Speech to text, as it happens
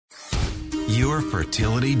your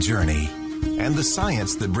fertility journey, and the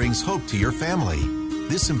science that brings hope to your family.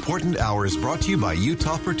 This important hour is brought to you by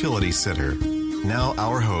Utah Fertility Center. Now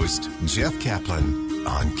our host, Jeff Kaplan,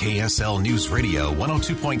 on KSL News Radio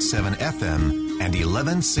 102.7 FM and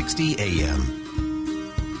 1160 AM.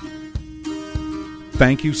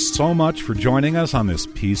 Thank you so much for joining us on this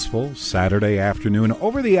peaceful Saturday afternoon.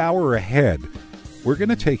 Over the hour ahead, we're going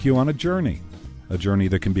to take you on a journey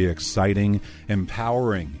that can be exciting,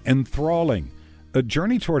 empowering, enthralling, a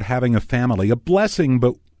journey toward having a family, a blessing,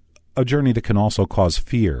 but a journey that can also cause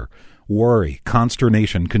fear, worry,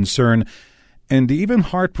 consternation, concern, and even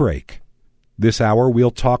heartbreak. This hour,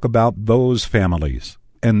 we'll talk about those families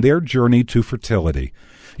and their journey to fertility.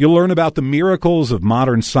 You'll learn about the miracles of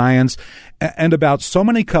modern science and about so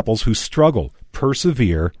many couples who struggle,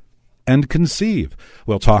 persevere, and conceive.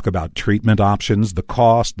 We'll talk about treatment options, the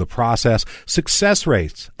cost, the process, success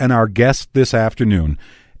rates. And our guest this afternoon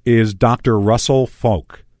is Dr. Russell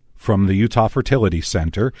Folk from the Utah Fertility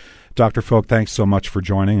Center. Dr. Folk, thanks so much for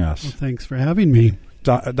joining us. Well, thanks for having me.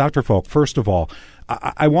 Dr. Folk, first of all,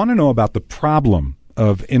 I want to know about the problem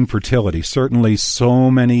of infertility. Certainly so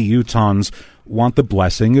many Utahns want the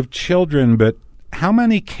blessing of children, but how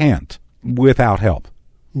many can't without help?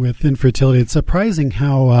 With infertility, it's surprising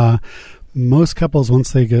how most couples,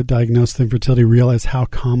 once they get diagnosed with infertility, realize how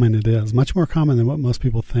common it is, much more common than what most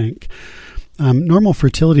people think. Normal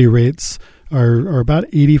fertility rates are about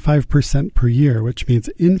 85% per year, which means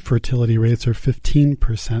infertility rates are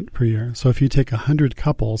 15% per year. So if you take 100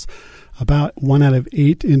 couples, about 1 out of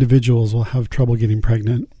 8 individuals will have trouble getting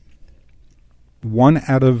pregnant. 1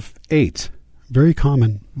 out of 8? Very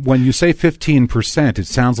common. When you say 15%, it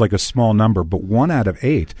sounds like a small number, but 1 out of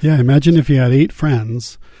 8. Yeah, imagine if you had 8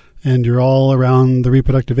 friends and you're all around the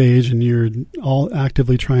reproductive age and you're all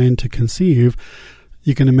actively trying to conceive.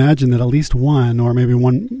 You can imagine that at least one or maybe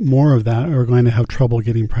one more of that are going to have trouble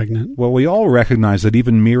getting pregnant. Well, we all recognize that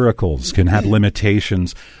even miracles can have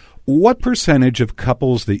limitations. What percentage of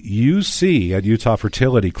couples that you see at Utah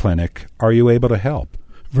Fertility Clinic are you able to help?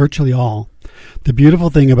 Virtually all. The beautiful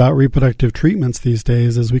thing about reproductive treatments these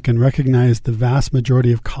days is we can recognize the vast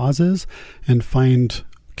majority of causes and find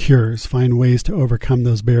cures, find ways to overcome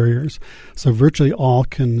those barriers. So virtually all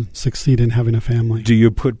can succeed in having a family. Do you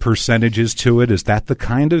put percentages to it? Is that the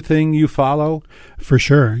kind of thing you follow? For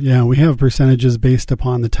sure. Yeah, we have percentages based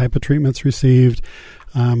upon the type of treatments received,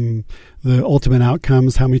 the ultimate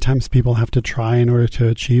outcomes, how many times people have to try in order to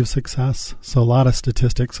achieve success. So a lot of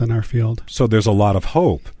statistics in our field. So there's a lot of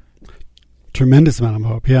hope. Tremendous amount of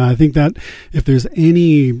hope. Yeah, I think that if there's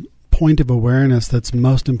any point of awareness that's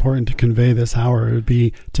most important to convey this hour, it would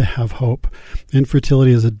be to have hope.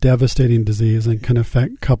 Infertility is a devastating disease and can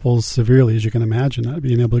affect couples severely, as you can imagine, not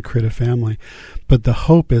being able to create a family. But the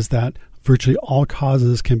hope is that virtually all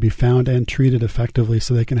causes can be found and treated effectively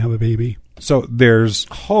so they can have a baby. So there's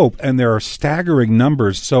hope, and there are staggering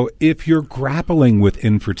numbers. So if you're grappling with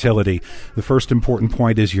infertility, the first important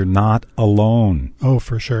point is you're not alone. Oh,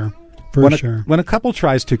 for sure. When a couple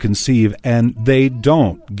tries to conceive and they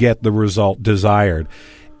don't get the result desired,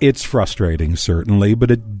 it's frustrating, certainly,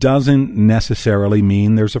 but it doesn't necessarily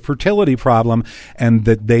mean there's a fertility problem and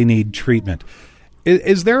that they need treatment.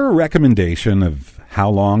 Is there a recommendation of how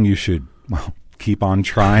long you should keep on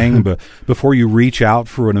trying before you reach out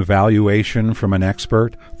for an evaluation from an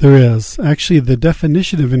expert? There is. Actually, the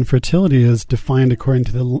definition of infertility is defined according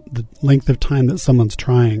to the length of time that someone's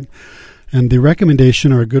trying. And the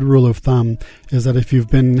recommendation, or a good rule of thumb, is that if you've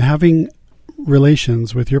been having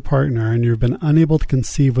relations with your partner and you've been unable to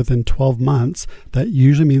conceive within 12 months, that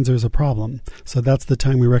usually means there's a problem. So that's the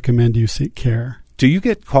time we recommend you seek care. Do you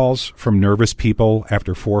get calls from nervous people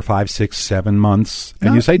after 4, 5, 6, 7 months?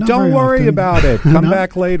 And you say, don't worry about it. Come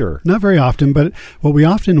back later. Not very often, but what we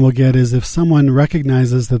often will get is if someone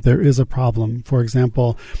recognizes that there is a problem. For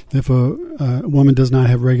example, if a woman does not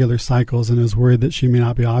have regular cycles and is worried that she may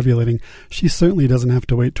not be ovulating, she certainly doesn't have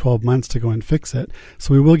to wait 12 months to go and fix it.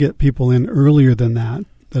 So we will get people in earlier than that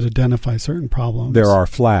identify certain problems. There are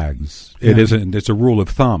flags. Yeah. It's a rule of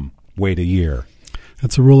thumb. Wait a year.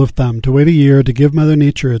 It's a rule of thumb, to wait a year, to give Mother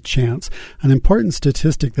Nature a chance. An important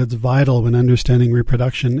statistic that's vital when understanding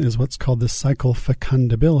reproduction is what's called the cycle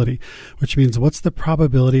fecundability, which means what's the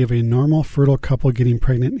probability of a normal fertile couple getting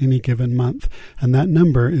pregnant any given month. And that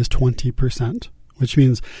number is 20%. Which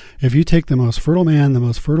means if you take the most fertile man, the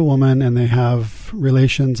most fertile woman, and they have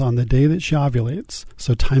relations on the day that she ovulates,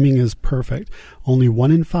 so timing is perfect, only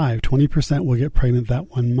 1 in 5, 20% will get pregnant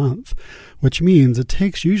that 1 month, which means it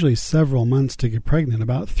takes usually several months to get pregnant,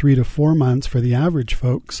 about 3 to 4 months for the average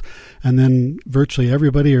folks, and then virtually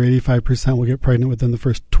everybody, or 85%, will get pregnant within the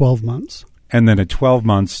first 12 months. And then at 12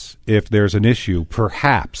 months, if there's an issue,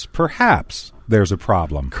 perhaps there's a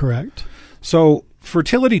problem. Correct. So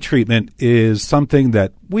fertility treatment is something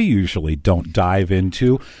that we usually don't dive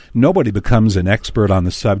into. Nobody becomes an expert on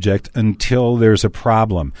the subject until there's a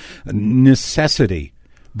problem. Necessity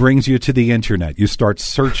brings you to the internet. You start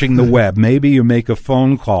searching the web. Maybe you make a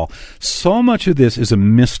phone call. So much of this is a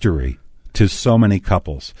mystery to so many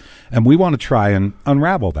couples. And we want to try and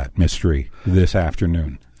unravel that mystery this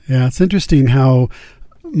afternoon. Yeah, it's interesting how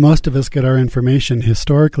most of us get our information.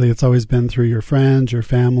 Historically, it's always been through your friends, your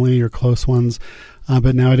family, your close ones.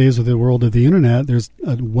 But nowadays, with the world of the internet, there's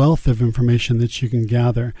a wealth of information that you can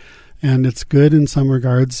gather. And it's good in some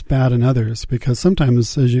regards, bad in others, because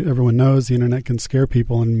sometimes, as everyone knows, the internet can scare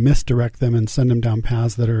people and misdirect them and send them down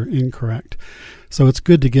paths that are incorrect. So it's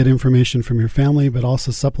good to get information from your family, but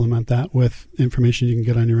also supplement that with information you can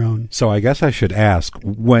get on your own. So I guess I should ask,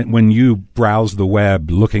 when you browse the web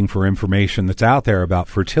looking for information that's out there about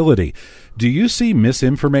fertility, do you see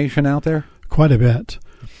misinformation out there? Quite a bit.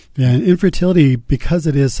 Yeah, and infertility, because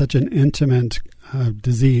it is such an intimate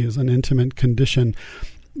disease, an intimate condition,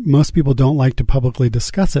 most people don't like to publicly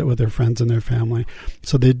discuss it with their friends and their family.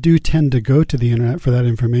 So they do tend to go to the internet for that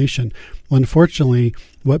information. Well, unfortunately,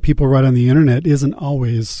 what people write on the internet isn't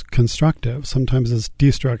always constructive. Sometimes it's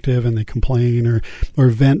destructive and they complain or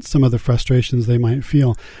vent some of the frustrations they might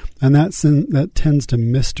feel. And that tends to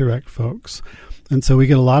misdirect folks. And so we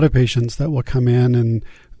get a lot of patients that will come in and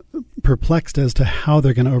perplexed as to how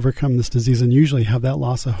they're going to overcome this disease and usually have that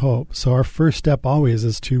loss of hope. So our first step always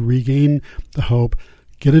is to regain the hope,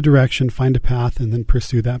 get a direction, find a path, and then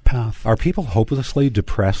pursue that path. Are people hopelessly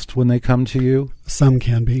depressed when they come to you? Some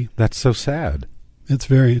can be. That's so sad. It's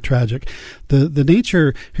very tragic. The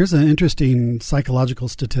nature, here's an interesting psychological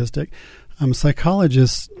statistic.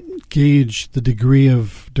 Psychologists gauge the degree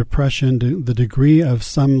of depression, the degree of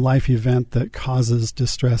some life event that causes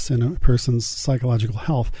distress in a person's psychological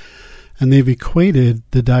health. And they've equated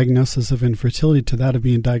the diagnosis of infertility to that of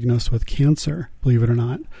being diagnosed with cancer, believe it or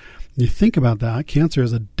not. You think about that. Cancer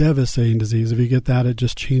is a devastating disease. If you get that, it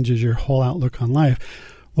just changes your whole outlook on life.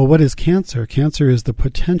 Well, what is cancer? Cancer is the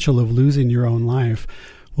potential of losing your own life.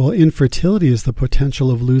 Well, infertility is the potential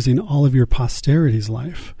of losing all of your posterity's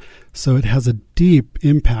life. So it has a deep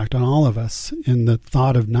impact on all of us in the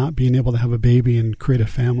thought of not being able to have a baby and create a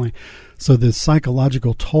family. So the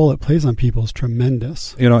psychological toll it plays on people is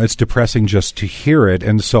tremendous. You know, it's depressing just to hear it.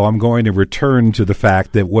 And so I'm going to return to the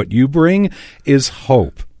fact that what you bring is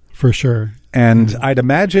hope. For sure. And I'd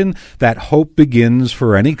imagine that hope begins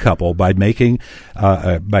for any couple by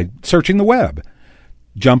by searching the web,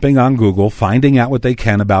 jumping on Google, finding out what they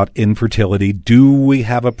can about infertility. Do we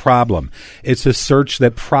have a problem? It's a search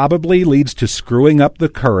that probably leads to screwing up the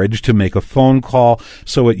courage to make a phone call.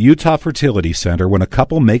 So at Utah Fertility Center, when a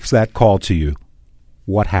couple makes that call to you,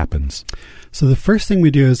 what happens? So the first thing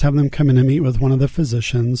we do is have them come in and meet with one of the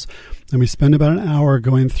physicians, and we spend about an hour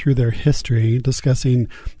going through their history, discussing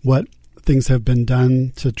what things have been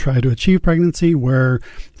done to try to achieve pregnancy, where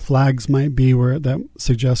flags might be where that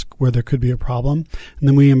suggests where there could be a problem. And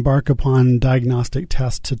then we embark upon diagnostic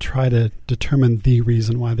tests to try to determine the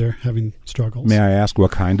reason why they're having struggles. May I ask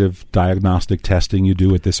what kind of diagnostic testing you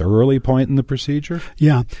do at this early point in the procedure?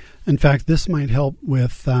 Yeah. In fact, this might help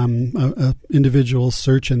with a individual's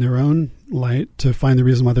search in their own light to find the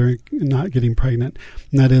reason why they're not getting pregnant.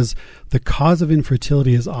 And that is, the cause of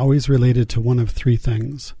infertility is always related to one of three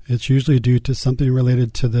things. It's usually due to something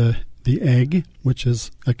related to the egg, which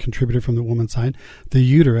is a contributor from the woman's side, the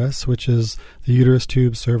uterus, which is the uterus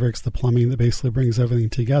tube, cervix, the plumbing that basically brings everything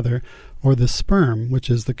together, or the sperm,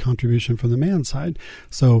 which is the contribution from the man's side.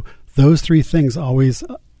 So those three things always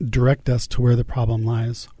direct us to where the problem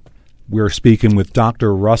lies. We're speaking with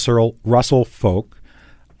Dr. Russell Folk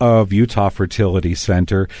of Utah Fertility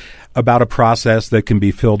Center about a process that can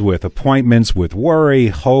be filled with appointments, with worry,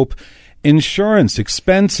 hope, insurance,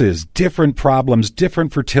 expenses, different problems,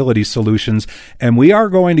 different fertility solutions, and we are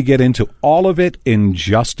going to get into all of it in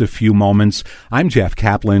just a few moments. I'm Jeff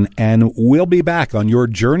Kaplan, and we'll be back on your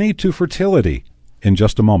journey to fertility in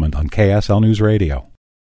just a moment on KSL News Radio.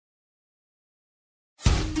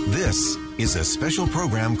 This is a special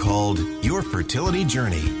program called Your Fertility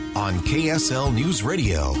Journey on KSL News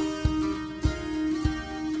Radio.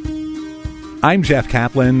 I'm Jeff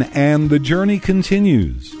Kaplan, and the journey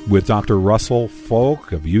continues with Dr. Russell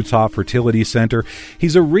Folk of Utah Fertility Center.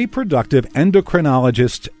 He's a reproductive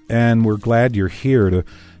endocrinologist, and we're glad you're here to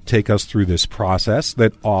take us through this process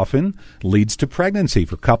that often leads to pregnancy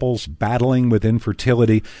for couples battling with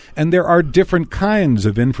infertility. And there are different kinds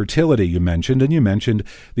of infertility you mentioned, and you mentioned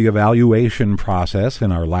the evaluation process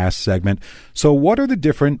in our last segment. So what are the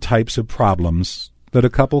different types of problems that a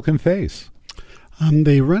couple can face?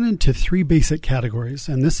 They run into three basic categories,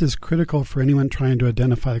 and this is critical for anyone trying to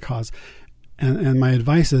identify the cause. And my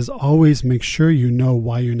advice is always make sure you know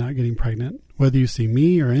why you're not getting pregnant. Whether you see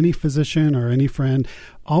me or any physician or any friend,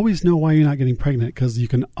 always know why you're not getting pregnant, because you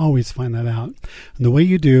can always find that out. And the way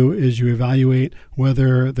you do is you evaluate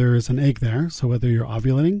whether there's an egg there, so whether you're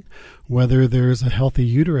ovulating, whether there's a healthy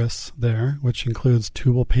uterus there, which includes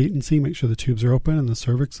tubal patency, make sure the tubes are open and the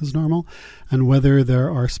cervix is normal, and whether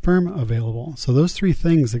there are sperm available. So those three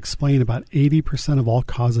things explain about 80% of all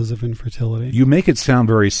causes of infertility. You make it sound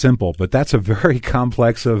very simple, but that's a very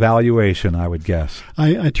complex evaluation, I would guess.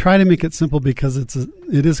 I try to make it simple because it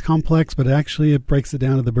is complex, but actually it breaks it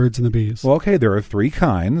down to the birds and the bees. Well, okay, there are three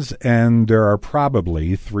kinds, and there are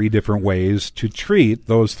probably three different ways to treat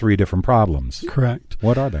those three different problems. Correct.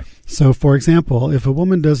 What are they? So, for example, if a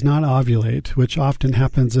woman does not ovulate, which often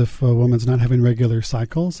happens if a woman's not having regular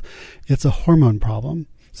cycles, it's a hormone problem.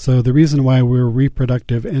 So the reason why we're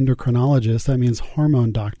reproductive endocrinologists, that means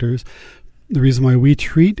hormone doctors, the reason why we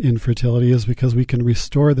treat infertility is because we can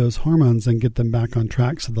restore those hormones and get them back on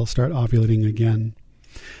track so they'll start ovulating again.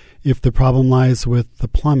 If the problem lies with the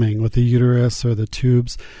plumbing, with the uterus or the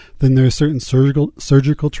tubes, then there are certain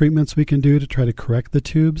surgical treatments we can do to try to correct the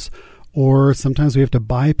tubes, or sometimes we have to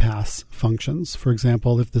bypass functions. For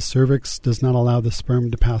example, if the cervix does not allow the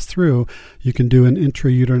sperm to pass through, you can do an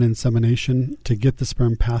intrauterine insemination to get the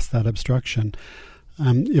sperm past that obstruction.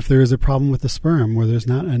 If there is a problem with the sperm where there's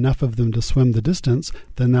not enough of them to swim the distance,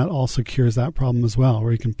 then that also cures that problem as well,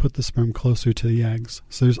 where you can put the sperm closer to the eggs.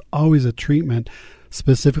 So there's always a treatment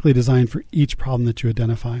specifically designed for each problem that you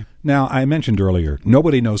identify. Now, I mentioned earlier,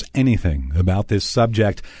 nobody knows anything about this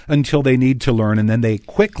subject until they need to learn, and then they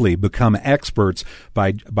quickly become experts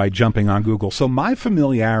by jumping on Google. So my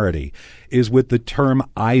familiarity is with the term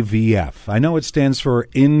IVF. I know it stands for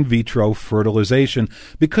in vitro fertilization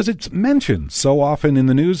because it's mentioned so often in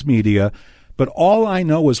the news media, but all I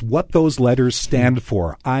know is what those letters stand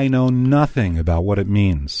for. I know nothing about what it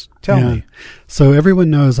means. Tell me. So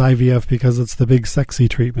everyone knows IVF because it's the big sexy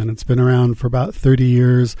treatment. It's been around for about 30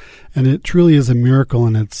 years, and it truly is a miracle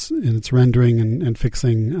in its rendering and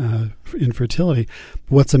fixing infertility.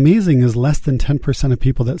 What's amazing is less than 10% of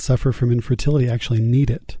people that suffer from infertility actually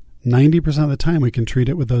need it. 90% of the time we can treat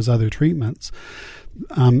it with those other treatments.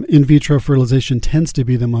 In vitro fertilization tends to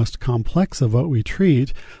be the most complex of what we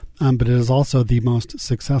treat, but it is also the most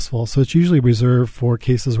successful. So it's usually reserved for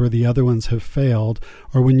cases where the other ones have failed,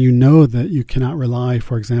 or when you know that you cannot rely,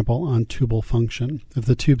 for example, on tubal function. If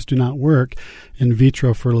the tubes do not work, in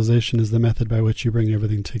vitro fertilization is the method by which you bring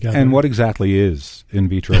everything together. And what exactly is in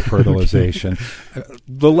vitro fertilization?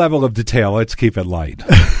 The level of detail, let's keep it light.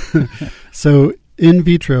 So in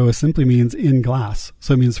vitro simply means in glass.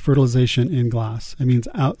 So it means fertilization in glass. It means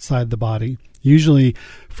outside the body. Usually,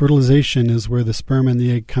 fertilization is where the sperm and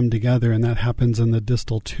the egg come together, and that happens in the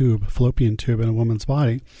distal tube, fallopian tube in a woman's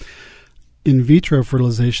body. In vitro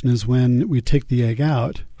fertilization is when we take the egg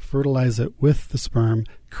out, fertilize it with the sperm,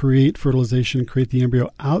 create fertilization, create the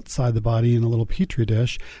embryo outside the body in a little petri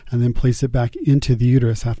dish, and then place it back into the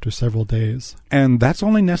uterus after several days. And that's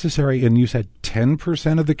only necessary in, you said,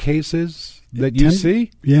 10% of the cases that you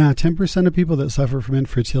see? Yeah, 10% of people that suffer from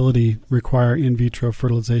infertility require in vitro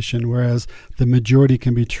fertilization, whereas the majority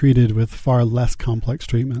can be treated with far less complex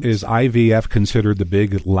treatments. Is IVF considered the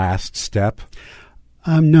big last step?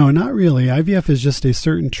 No, not really. IVF is just a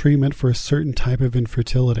certain treatment for a certain type of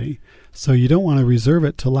infertility. So you don't want to reserve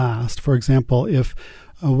it to last. For example, if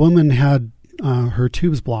a woman had her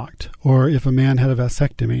tubes blocked, or if a man had a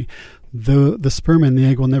vasectomy, the sperm and the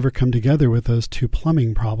egg will never come together with those two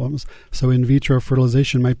plumbing problems. So in vitro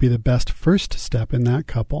fertilization might be the best first step in that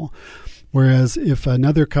couple. Whereas if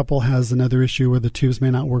another couple has another issue where the tubes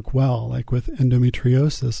may not work well, like with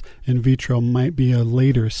endometriosis, in vitro might be a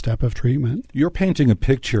later step of treatment. You're painting a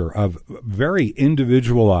picture of very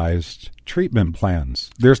individualized treatment plans.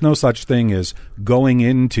 There's no such thing as going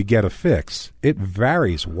in to get a fix. It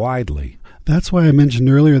varies widely. That's why I mentioned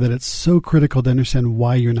earlier that it's so critical to understand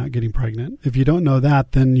why you're not getting pregnant. If you don't know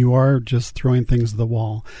that, then you are just throwing things at the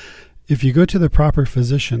wall. If you go to the proper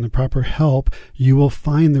physician, the proper help, you will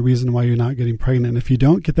find the reason why you're not getting pregnant. If you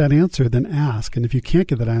don't get that answer, then ask. And if you can't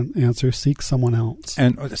get that answer, seek someone else.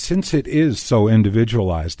 And since it is so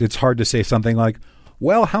individualized, it's hard to say something like,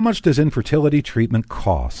 well, how much does infertility treatment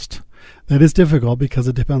cost? That is difficult because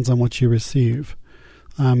it depends on what you receive.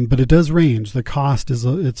 But it does range. The cost is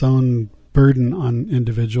its own burden on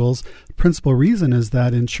individuals. The principal reason is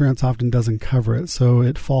that insurance often doesn't cover it, so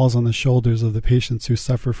it falls on the shoulders of the patients who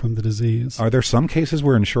suffer from the disease. Are there some cases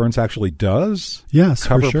where insurance actually does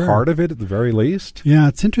cover for sure. Part of it at the very least? Yeah,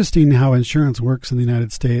 it's interesting how insurance works in the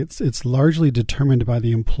United States. It's largely determined by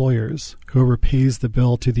the employers. Whoever pays the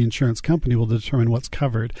bill to the insurance company will determine what's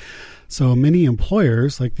covered. So many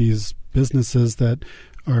employers, like these businesses that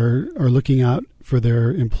are looking out for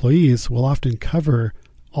their employees, will often cover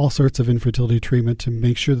all sorts of infertility treatment to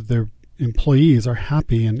make sure that their employees are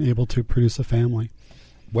happy and able to produce a family.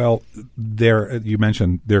 Well, you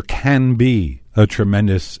mentioned there can be a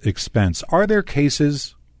tremendous expense. Are there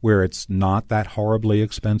cases where it's not that horribly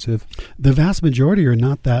expensive? The vast majority are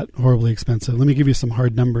not that horribly expensive. Let me give you some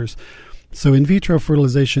hard numbers. So in vitro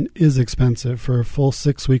fertilization is expensive. For a full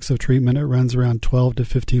 6 weeks of treatment, it runs around $12,000 to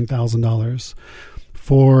 $15,000.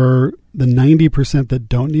 For the 90% that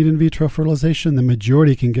don't need in vitro fertilization, the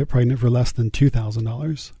majority can get pregnant for less than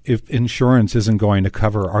 $2,000. If insurance isn't going to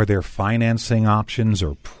cover, are there financing options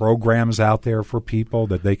or programs out there for people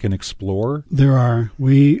that they can explore? There are.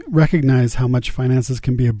 We recognize how much finances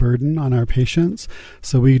can be a burden on our patients,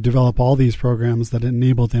 so we develop all these programs that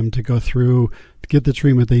enable them to go through, to get the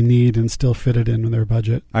treatment they need and still fit it in with their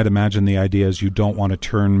budget. I'd imagine the idea is you don't want to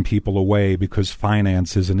turn people away because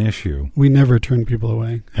finance is an issue. We never turn people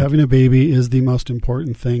away. Having a baby is the most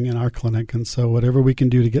important thing in our clinic, and so whatever we can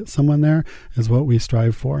do to get someone there is what we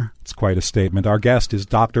strive for. It's quite a statement. Our guest is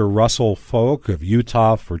Dr. Russell Folk of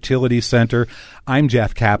Utah Fertility Center. I'm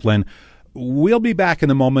Jeff Kaplan. We'll be back in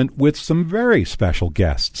a moment with some very special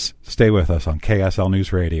guests. Stay with us on KSL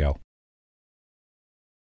News Radio.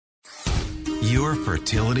 Your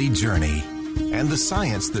fertility journey and the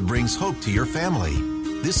science that brings hope to your family.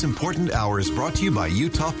 This important hour is brought to you by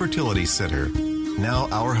Utah Fertility Center. Now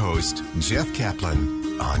our host, Jeff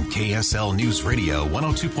Kaplan, on KSL News Radio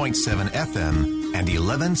 102.7 FM and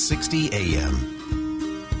 1160 AM.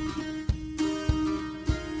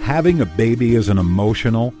 Having a baby is an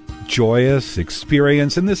emotional, joyous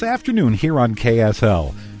experience, and this afternoon here on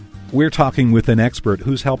KSL, we're talking with an expert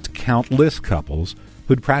who's helped countless couples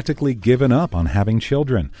who'd practically given up on having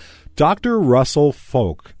children. Dr. Russell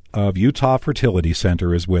Folk of Utah Fertility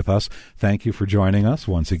Center is with us. Thank you for joining us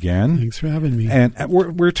once again. Thanks for having me. And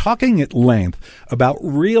we're talking at length about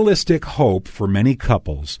realistic hope for many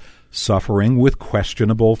couples suffering with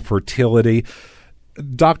questionable fertility.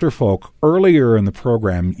 Dr. Folk, earlier in the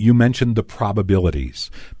program, you mentioned the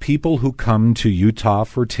probabilities. People who come to Utah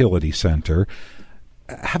Fertility Center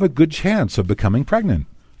have a good chance of becoming pregnant.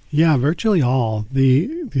 Yeah, virtually all.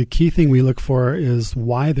 The key thing we look for is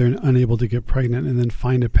why they're unable to get pregnant and then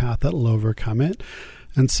find a path that will overcome it.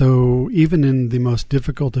 And so even in the most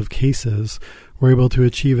difficult of cases, we're able to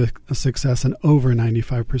achieve a success in over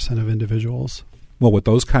 95% of individuals. Well, with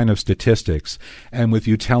those kind of statistics, and with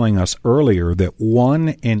you telling us earlier that 1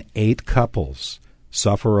 in 8 couples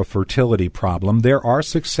suffer a fertility problem, there are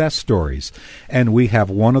success stories. And we have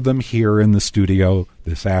one of them here in the studio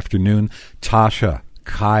this afternoon, Tasha.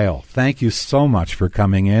 Kyle, thank you so much for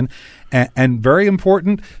coming in. And very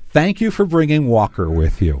important, thank you for bringing Walker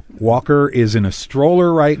with you. Walker is in a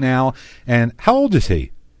stroller right now. And how old is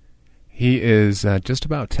he? He is just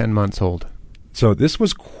about 10 months old. So this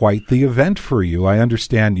was quite the event for you. I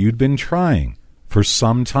understand you'd been trying for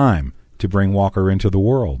some time to bring Walker into the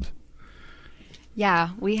world. Yeah,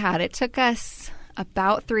 we had. It took us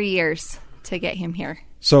about 3 years to get him here.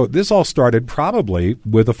 So this all started probably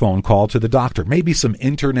with a phone call to the doctor, maybe some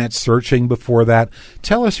internet searching before that.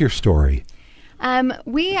 Tell us your story.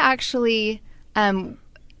 We actually have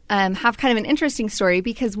kind of an interesting story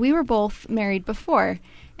because we were both married before,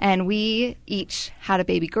 and we each had a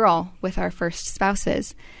baby girl with our first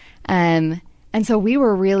spouses. And so we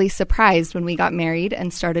were really surprised when we got married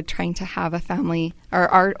and started trying to have a family or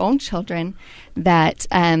our own children that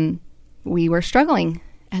we were struggling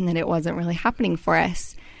and that it wasn't really happening for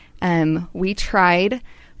us. We tried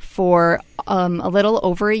for a little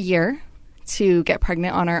over a year to get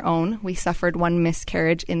pregnant on our own. We suffered 1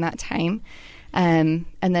 miscarriage in that time. And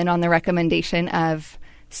then on the recommendation of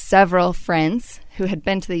several friends who had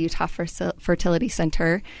been to the Utah Fertility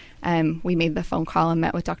Center, we made the phone call and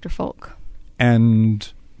met with Dr. Folk. And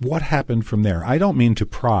what happened from there? I don't mean to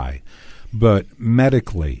pry, but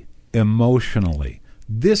medically, emotionally,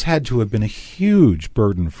 this had to have been a huge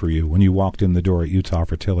burden for you when you walked in the door at Utah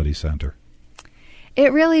Fertility Center.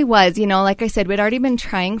 It really was. You know, like I said, we'd already been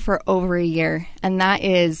trying for over a year, and that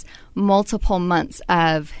is multiple months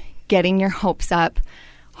of getting your hopes up,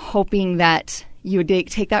 hoping that you would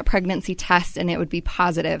take that pregnancy test and it would be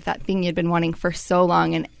positive, that thing you'd been wanting for so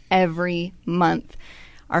long, and every month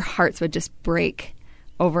our hearts would just break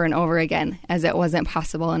over and over again, as it wasn't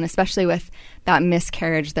possible, and especially with that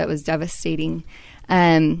miscarriage that was devastating.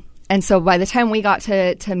 And so by the time we got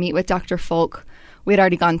to meet with Dr. Folk, we'd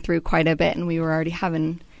already gone through quite a bit, and we were already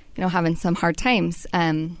having some hard times.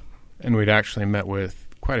 And we'd actually met with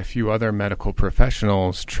quite a few other medical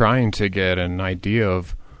professionals trying to get an idea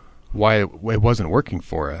of why it wasn't working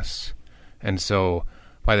for us. And so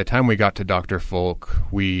by the time we got to Dr. Folk,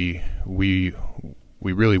 we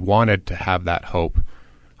really wanted to have that hope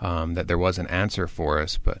that there was an answer for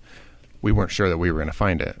us, but we weren't sure that we were going to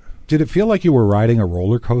find it. Did it feel like you were riding a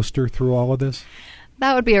roller coaster through all of this?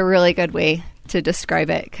 That would be a really good way to describe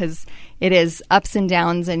it, because it is ups and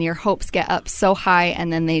downs, and your hopes get up so high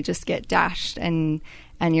and then they just get dashed, and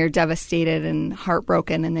you're devastated and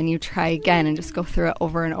heartbroken, and then you try again and just go through it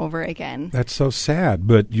over and over again. That's so sad.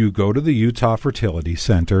 But you go to the Utah Fertility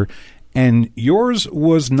Center, and yours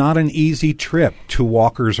was not an easy trip to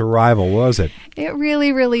Walker's arrival, was it? It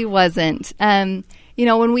really, really wasn't.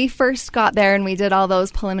 When we first got there and we did all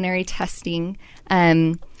those preliminary testing,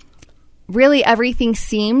 really everything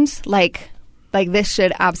seemed like this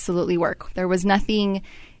should absolutely work. There was nothing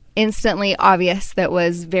instantly obvious that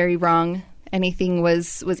was very wrong. Anything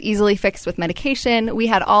was easily fixed with medication. We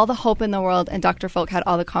had all the hope in the world, and Dr. Folk had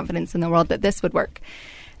all the confidence in the world that this would work.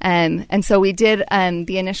 And so we did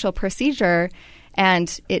the initial procedure,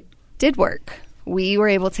 and it did work. We were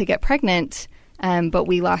able to get pregnant, but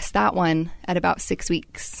we lost that one at about 6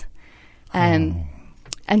 weeks. And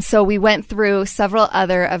so we went through several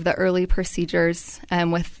other of the early procedures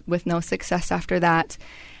with no success after that.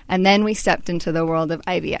 And then we stepped into the world of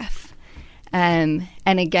IVF. And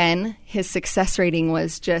again, his success rating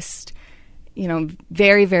was just,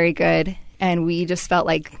 very, very good. And we just felt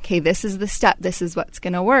like, okay, this is the step. This is what's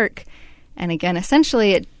going to work. And again,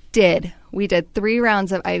 essentially it did. We did 3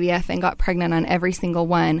 rounds of IVF and got pregnant on every single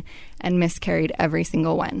one and miscarried every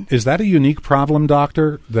single one. Is that a unique problem,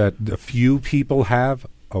 doctor, that a few people have?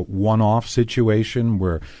 A one-off situation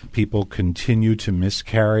where people continue to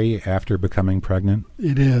miscarry after becoming pregnant?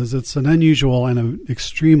 It is. It's an unusual and an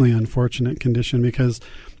extremely unfortunate condition, because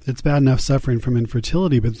it's bad enough suffering from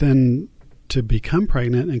infertility, but then to become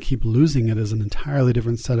pregnant and keep losing it is an entirely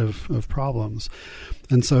different set of problems.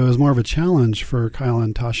 And so it was more of a challenge for Kyle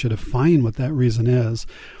and Tasha to find what that reason is.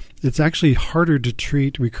 It's actually harder to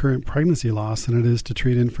treat recurrent pregnancy loss than it is to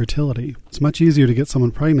treat infertility. It's much easier to get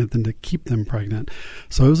someone pregnant than to keep them pregnant.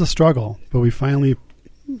 So it was a struggle, but we finally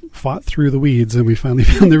fought through the weeds and we finally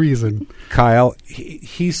found the reason. Kyle,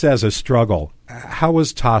 he says a struggle. How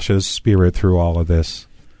was Tasha's spirit through all of this?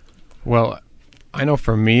 Well, I know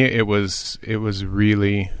for me it was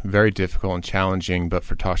really very difficult and challenging, but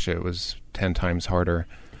for Tasha it was 10 times harder.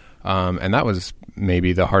 And that was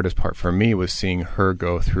maybe the hardest part for me, was seeing her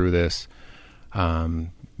go through this,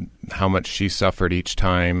 how much she suffered each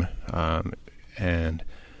time, and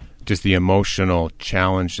just the emotional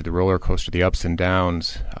challenge, the roller coaster, the ups and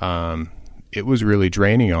downs. It was really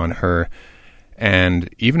draining on her.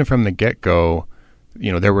 And even from the get-go,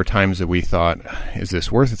 there were times that we thought, is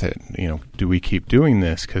this worth it? Do we keep doing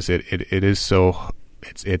this? Because it is so,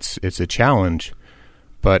 it's a challenge.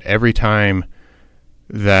 But every time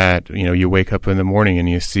that, you wake up in the morning and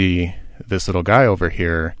you see this little guy over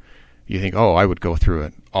here, you think, oh, I would go through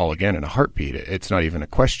it all again in a heartbeat. It's not even a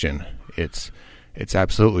question. It's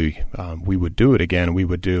absolutely, we would do it again. We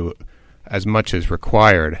would do as much as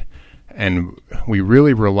required. And we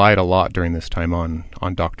really relied a lot during this time on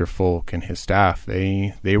Dr. Folk and his staff.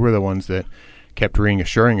 They were the ones that kept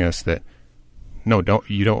reassuring us that, no,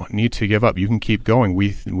 you don't need to give up. You can keep going.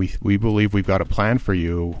 We believe we've got a plan for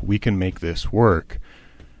you. We can make this work.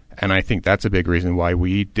 And I think that's a big reason why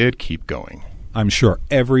we did keep going. I'm sure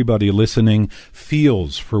everybody listening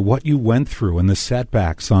feels for what you went through and the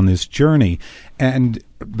setbacks on this journey. And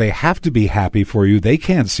they have to be happy for you. They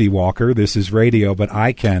can't see Walker. This is radio, but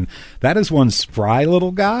I can. That is one spry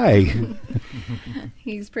little guy.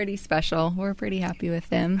 He's pretty special. We're pretty happy with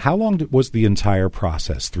him. How long was the entire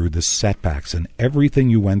process through the setbacks and everything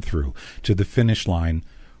you went through to the finish line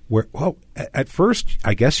where, well, at first,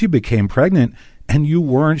 I guess you became pregnant and you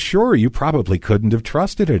weren't sure. You probably couldn't have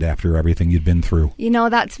trusted it after everything you'd been through.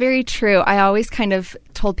 That's very true. I always kind of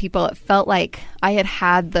told people it felt like I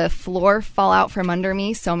had the floor fall out from under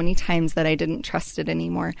me so many times that I didn't trust it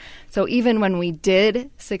anymore. So even when we did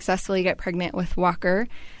successfully get pregnant with Walker,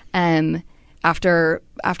 after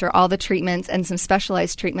all the treatments and some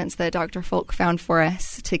specialized treatments that Dr. Folk found for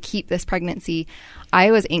us to keep this pregnancy,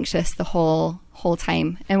 I was anxious the whole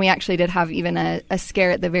time. And we actually did have even a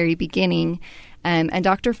scare at the very beginning. And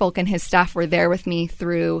Dr. Folk and his staff were there with me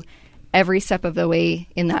through every step of the way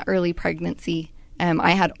in that early pregnancy.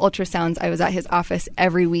 I had ultrasounds. I was at his office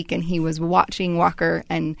every week, and he was watching Walker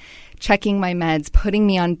and checking my meds, putting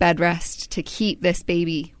me on bed rest to keep this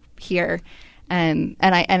baby here. And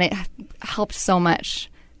it helped so much,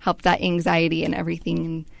 helped that anxiety and everything,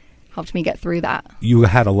 and helped me get through that. You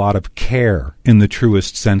had a lot of care in the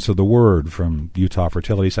truest sense of the word from Utah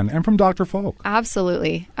Fertility Center and from Dr. Folk.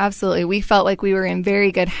 Absolutely. Absolutely. We felt like we were in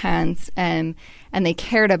very good hands, and they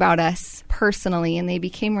cared about us personally, and they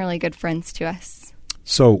became really good friends to us.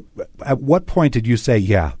 So at what point did you say,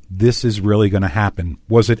 yeah, this is really going to happen?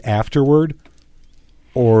 Was it afterward?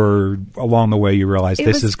 Or along the way you realized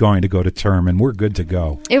this is going to go to term and we're good to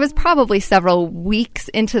go? It was probably several weeks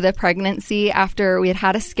into the pregnancy after we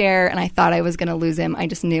had a scare, and I thought I was going to lose him. I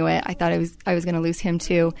just knew it. I thought I was going to lose him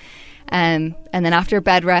too. And then after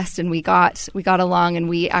bed rest, and we got along, and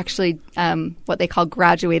we actually what they call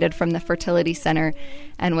graduated from the fertility center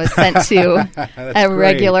and was sent to a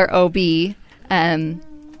regular OB.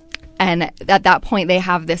 And at that point, they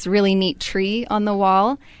have this really neat tree on the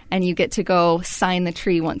wall, and you get to go sign the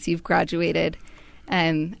tree once you've graduated.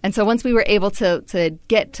 And so once we were able to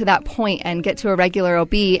get to that point and get to a regular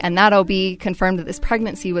OB, and that OB confirmed that this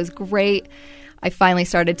pregnancy was great, I finally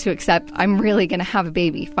started to accept I'm really going to have a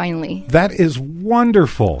baby, finally. That is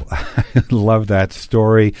wonderful. I love that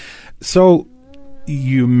story. So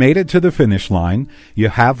you made it to the finish line. You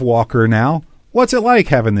have Walker now. What's it like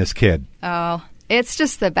having this kid? Oh, it's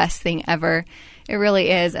just the best thing ever. It really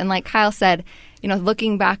is. And like Kyle said,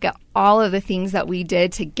 looking back at all of the things that we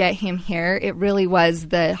did to get him here, it really was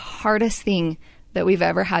the hardest thing that we've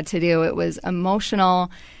ever had to do. It was emotional,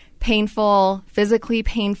 painful, physically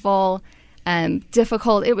painful,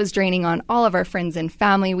 difficult. It was draining on all of our friends and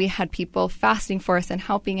family. We had people fasting for us and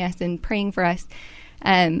helping us and praying for us.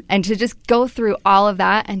 And to just go through all of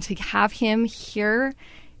that and to have him here,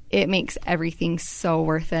 it makes everything so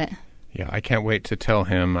worth it. Yeah, I can't wait to tell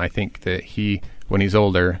him. I think that when he's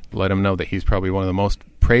older, let him know that he's probably one of the most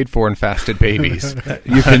prayed for and fasted babies.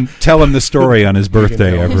 You can tell him the story on his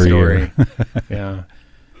birthday every year. Yeah,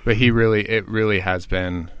 but it really has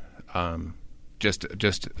been just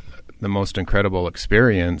the most incredible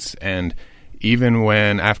experience. And even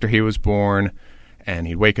when after he was born, and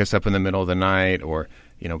he'd wake us up in the middle of the night, or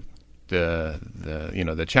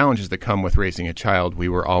the challenges that come with raising a child, we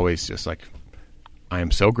were always just like, I am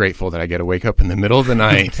so grateful that I get to wake up in the middle of the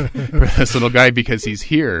night for this little guy because he's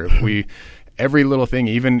here. Every little thing,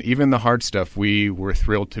 even the hard stuff, we were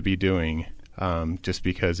thrilled to be doing, just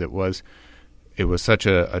because it was such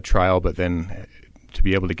a trial. But then to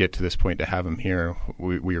be able to get to this point, to have him here,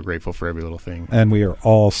 we are grateful for every little thing. And we are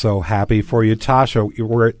all so happy for you. Tasha,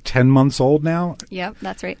 we're at 10 months old now? Yep,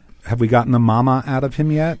 that's right. Have we gotten the mama out of him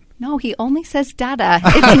yet? No, he only says dada.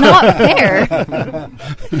 It's not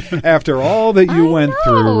fair. After all that you went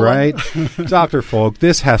through, right? Dr. Folk,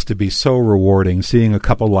 this has to be so rewarding, seeing a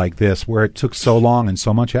couple like this where it took so long and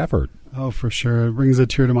so much effort. Oh, for sure. It brings a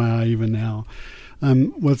tear to my eye even now.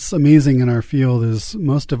 What's amazing in our field is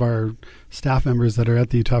most of our staff members that are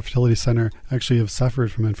at the Utah Fertility Center actually have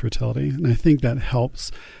suffered from infertility. And I think that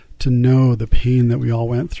helps to know the pain that we all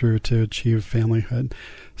went through to achieve familyhood.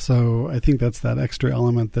 So I think that's that extra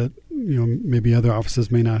element that maybe other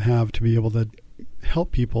offices may not have, to be able to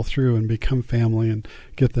help people through and become family and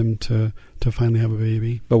get them to finally have a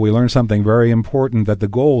baby. But we learned something very important, that the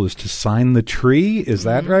goal is to sign the tree. Is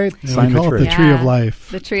that right? Yeah, sign the tree. The tree of life.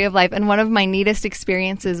 The tree of life. And one of my neatest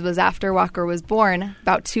experiences was after Walker was born,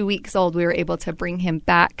 about 2 weeks old, we were able to bring him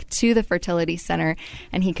back to the fertility center,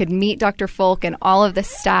 and he could meet Dr. Folk and all of the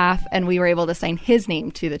staff, and we were able to sign his name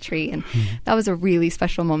to the tree. And that was a really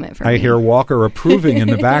special moment for me. I hear Walker approving in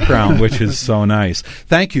the background, which is so nice.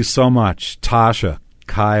 Thank you so much, Tasha,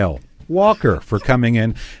 Kyle, Walker, for coming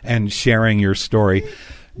in and sharing your story.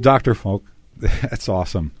 Dr. Folk, that's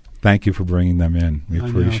awesome. Thank you for bringing them in. We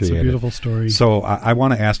appreciate it. It's a beautiful story. So I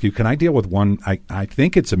want to ask you, can I deal with one? I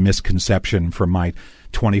think it's a misconception from my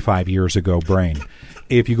 25 years ago brain.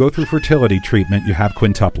 If you go through fertility treatment, you have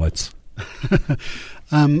quintuplets.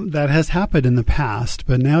 That has happened in the past,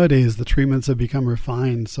 but nowadays the treatments have become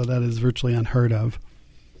refined, so that is virtually unheard of.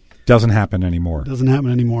 Doesn't happen anymore. Doesn't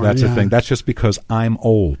happen anymore. That's the thing. That's just because I'm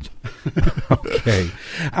old. Okay.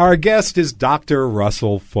 Our guest is Dr.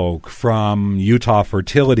 Russell Folk from Utah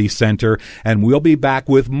Fertility Center, and we'll be back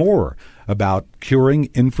with more about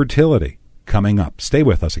curing infertility coming up. Stay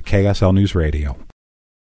with us at KSL News Radio.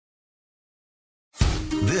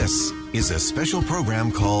 This is a special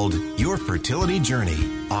program called Your Fertility Journey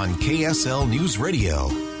on KSL News Radio.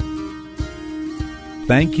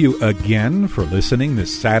 Thank you again for listening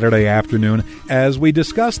this Saturday afternoon as we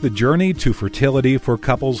discuss the journey to fertility for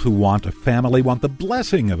couples who want a family, want the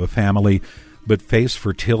blessing of a family, but face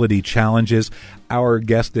fertility challenges. Our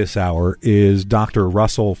guest this hour is Dr.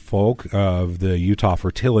 Russell Folk of the Utah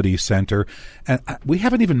Fertility Center. And we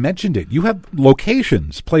haven't even mentioned it. You have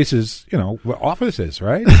locations, places, offices,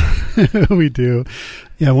 right? We do.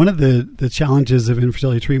 Yeah, one of the challenges of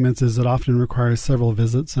infertility treatments is it often requires several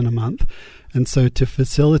visits in a month. And so to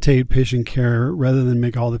facilitate patient care, rather than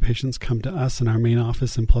make all the patients come to us in our main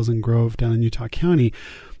office in Pleasant Grove down in Utah County,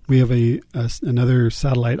 we have another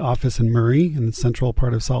satellite office in Murray in the central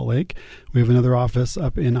part of Salt Lake. We have another office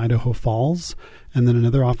up in Idaho Falls, and then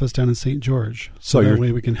another office down in St. George. So that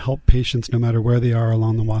way we can help patients no matter where they are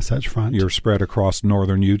along the Wasatch Front. You're spread across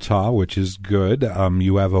northern Utah, which is good.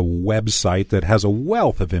 You have a website that has a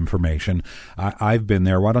wealth of information. I've been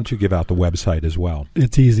there. Why don't you give out the website as well?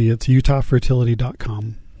 It's easy. It's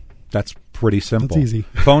utahfertility.com. That's pretty simple. That's easy.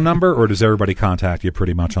 Phone number, or does everybody contact you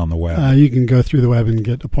pretty much on the web? You can go through the web and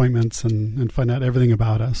get appointments and find out everything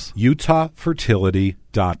about us.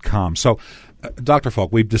 utahfertility.com. So, Dr.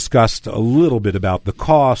 Folk, we've discussed a little bit about the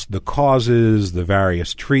cost, the causes, the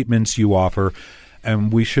various treatments you offer,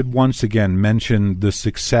 and we should once again mention the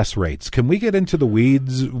success rates. Can we get into the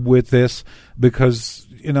weeds with this? Because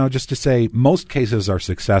just to say most cases are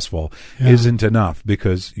successful isn't enough,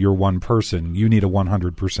 because you're one person. You need a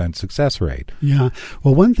 100% success rate. Yeah.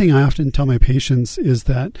 Well, one thing I often tell my patients is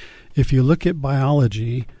that if you look at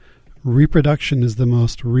biology, reproduction is the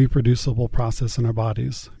most reproducible process in our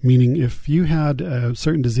bodies. Meaning if you had a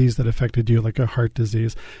certain disease that affected you, like a heart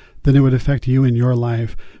disease, then it would affect you in your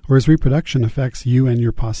life, whereas reproduction affects you and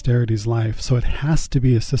your posterity's life. So it has to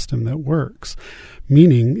be a system that works.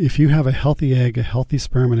 Meaning, if you have a healthy egg, a healthy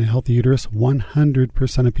sperm, and a healthy uterus,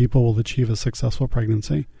 100% of people will achieve a successful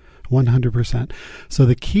pregnancy. 100%. So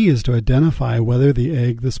the key is to identify whether the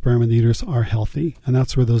egg, the sperm, and the uterus are healthy. And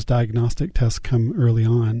that's where those diagnostic tests come early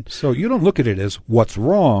on. So you don't look at it as what's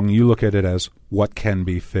wrong. You look at it as what can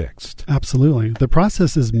be fixed. Absolutely. The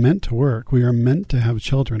process is meant to work. We are meant to have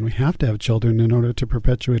children. We have to have children in order to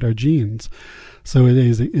perpetuate our genes. So it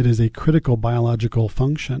is a critical biological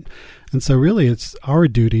function. And so really it's our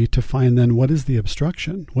duty to find then what is the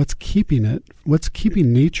obstruction? What's keeping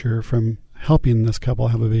nature from helping this couple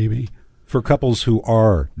have a baby? For couples who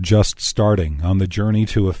are just starting on the journey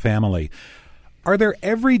to a family, are there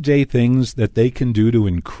everyday things that they can do to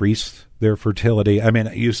increase their fertility? I mean,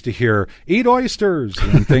 I used to hear, eat oysters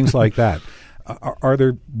and things like that. Are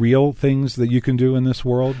there real things that you can do in this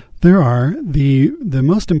world? There are. The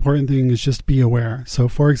most important thing is just be aware. So,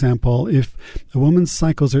 for example, if a woman's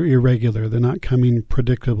cycles are irregular, they're not coming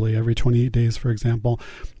predictably every 28 days, for example,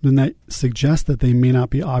 then that suggests that they may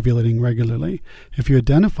not be ovulating regularly. If you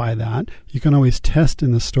identify that, you can always test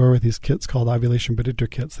in the store with these kits called ovulation predictor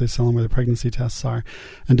kits. They sell them where the pregnancy tests are,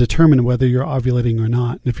 and determine whether you're ovulating or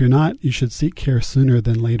not. And if you're not, you should seek care sooner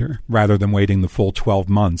than later. Rather than waiting the full 12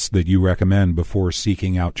 months that you recommend before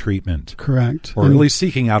seeking out treatment. Correct. Or at least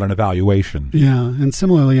seeking out an evaluation. Yeah, and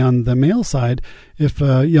similarly on the male side, if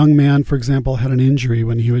a young man, for example, had an injury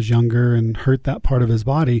when he was younger and hurt that part of his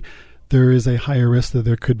body, there is a higher risk that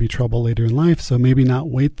there could be trouble later in life. So maybe not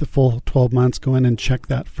wait the full 12 months, go in and check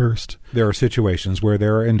that first. There are situations where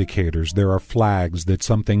there are indicators, there are flags that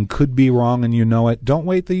something could be wrong and you know it. Don't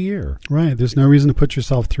wait the year. Right. There's no reason to put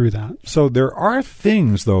yourself through that. So there are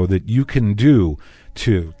things, though, that you can do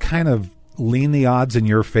to kind of lean the odds in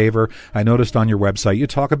your favor. I noticed on your website you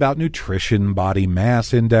talk about nutrition, body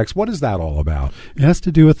mass index. What is that all about? It has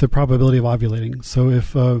to do with the probability of ovulating. So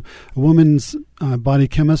if a woman's body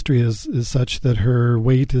chemistry is such that her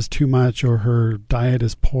weight is too much or her diet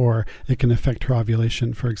is poor, it can affect her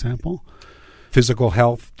ovulation, for example. Physical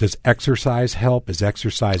health, does exercise help? Is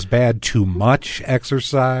exercise bad? Too much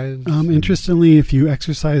exercise? Interestingly, if you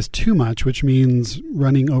exercise too much, which means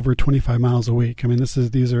running over 25 miles a week, I mean,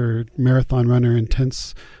 these are marathon runner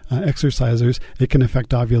intense exercisers, it can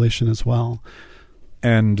affect ovulation as well.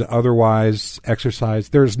 And otherwise, exercise,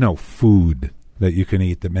 there's no food that you can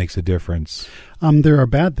eat that makes a difference. There are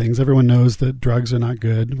bad things. Everyone knows that drugs are not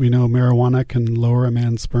good. We know marijuana can lower a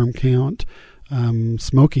man's sperm count.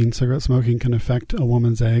 Cigarette smoking can affect a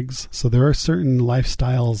woman's eggs. So there are certain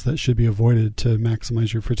lifestyles that should be avoided to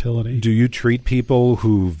maximize your fertility. Do you treat people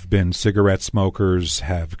who've been cigarette smokers,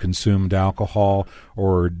 have consumed alcohol,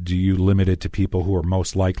 or do you limit it to people who are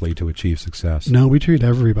most likely to achieve success? No, we treat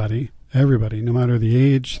everybody. Everybody, no matter the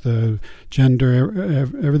age, the gender,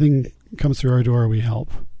 everything comes through our door, we help.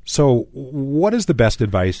 So what is the best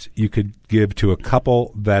advice you could give to a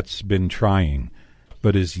couple that's been trying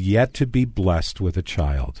but is yet to be blessed with a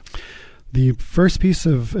child? The first piece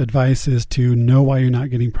of advice is to know why you're not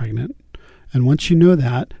getting pregnant. And once you know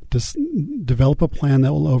that, just develop a plan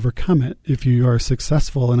that will overcome it. If you are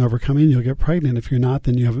successful in overcoming, you'll get pregnant. If you're not,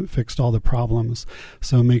 then you haven't fixed all the problems.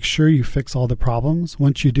 So make sure you fix all the problems.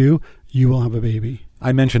 Once you do, you will have a baby.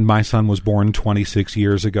 I mentioned my son was born 26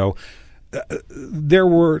 years ago. There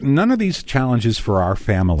were none of these challenges for our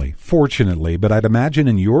family, fortunately, but I'd imagine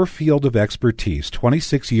in your field of expertise,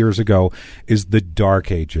 26 years ago is the dark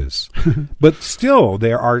ages. But still,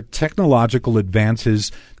 there are technological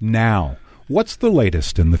advances now. What's the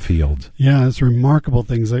latest in the field? Yeah, it's remarkable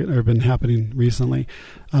things that have been happening recently.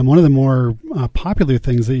 One of the more popular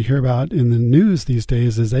things that you hear about in the news these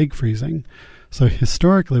days is egg freezing. So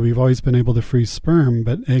historically, we've always been able to freeze sperm,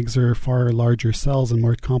 but eggs are far larger cells and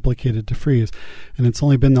more complicated to freeze. And it's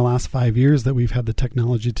only been the last 5 years that we've had the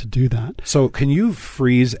technology to do that. So can you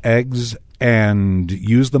freeze eggs and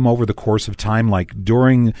use them over the course of time, like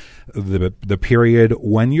during the period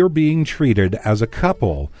when you're being treated as a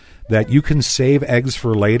couple, that you can save eggs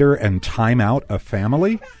for later and time out a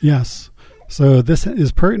family? Yes. So this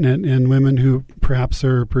is pertinent in women who perhaps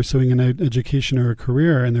are pursuing an education or a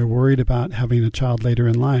career and they're worried about having a child later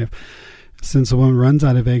in life. Since a woman runs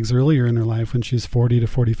out of eggs earlier in her life when she's 40 to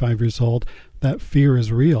 45 years old, that fear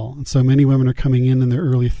is real. And so many women are coming in their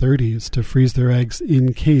early 30s to freeze their eggs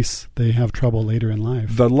in case they have trouble later in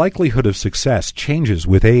life. The likelihood of success changes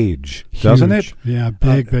with age, doesn't it? Yeah,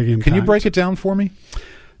 big impact. Can you break it down for me?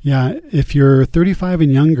 Yeah, if you're 35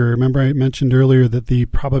 and younger, remember I mentioned earlier that the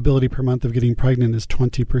probability per month of getting pregnant is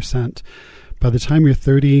 20%. By the time you're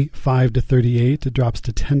 35 to 38, it drops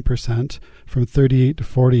to 10%. From 38 to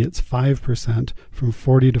 40, it's 5%. From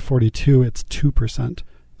 40 to 42, it's 2%.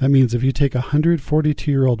 That means if you take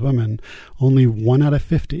 142-year-old women, only 1 out of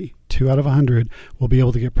 50, 2 out of 100, will be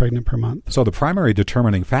able to get pregnant per month. So the primary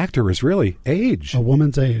determining factor is really age. A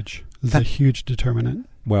woman's age is a huge determinant.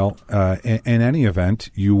 Well, in any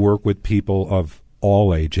event, you work with people of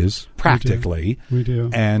all ages, practically. We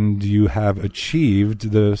do. And you have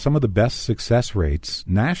achieved some of the best success rates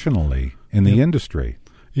nationally in the industry.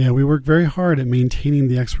 Yeah, we work very hard at maintaining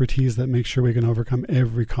the expertise that makes sure we can overcome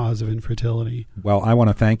every cause of infertility. Well, I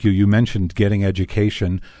want to thank you. You mentioned getting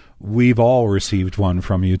education. We've all received one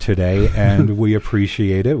from you today, and we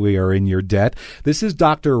appreciate it. We are in your debt. This is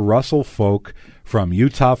Dr. Russell Folk from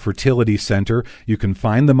Utah Fertility Center. You can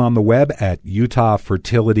find them on the web at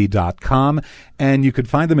utahfertility.com, and you can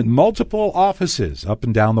find them in multiple offices up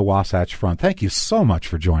and down the Wasatch Front. Thank you so much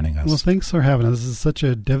for joining us. Well, thanks for having us. This is such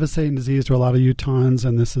a devastating disease to a lot of Utahns,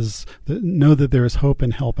 and know that there is hope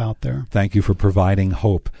and help out there. Thank you for providing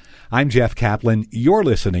hope. I'm Jeff Kaplan. You're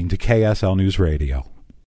listening to KSL News Radio.